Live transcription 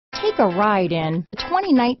Take a ride in the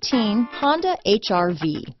 2019 Honda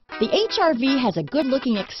HR-V. The HR-V has a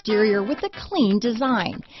good-looking exterior with a clean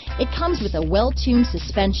design. It comes with a well-tuned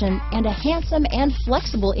suspension and a handsome and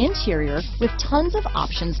flexible interior with tons of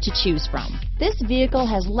options to choose from. This vehicle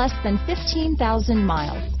has less than 15,000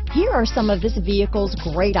 miles. Here are some of this vehicle's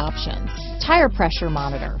great options: tire pressure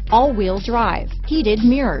monitor, all-wheel drive, heated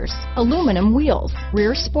mirrors, aluminum wheels,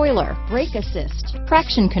 rear spoiler, brake assist,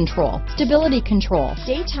 traction control, stability control,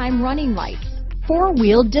 daytime running lights,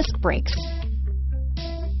 four-wheel disc brakes.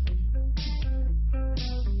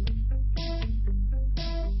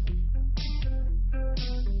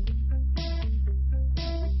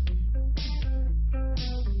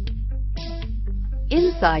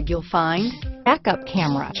 Inside you'll find Backup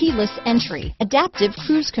camera, keyless entry, adaptive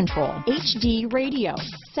cruise control, HD radio,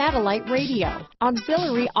 satellite radio,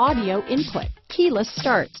 auxiliary audio input, keyless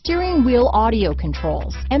start, steering wheel audio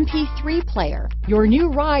controls, MP3 player. Your new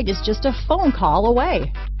ride is just a phone call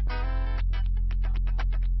away.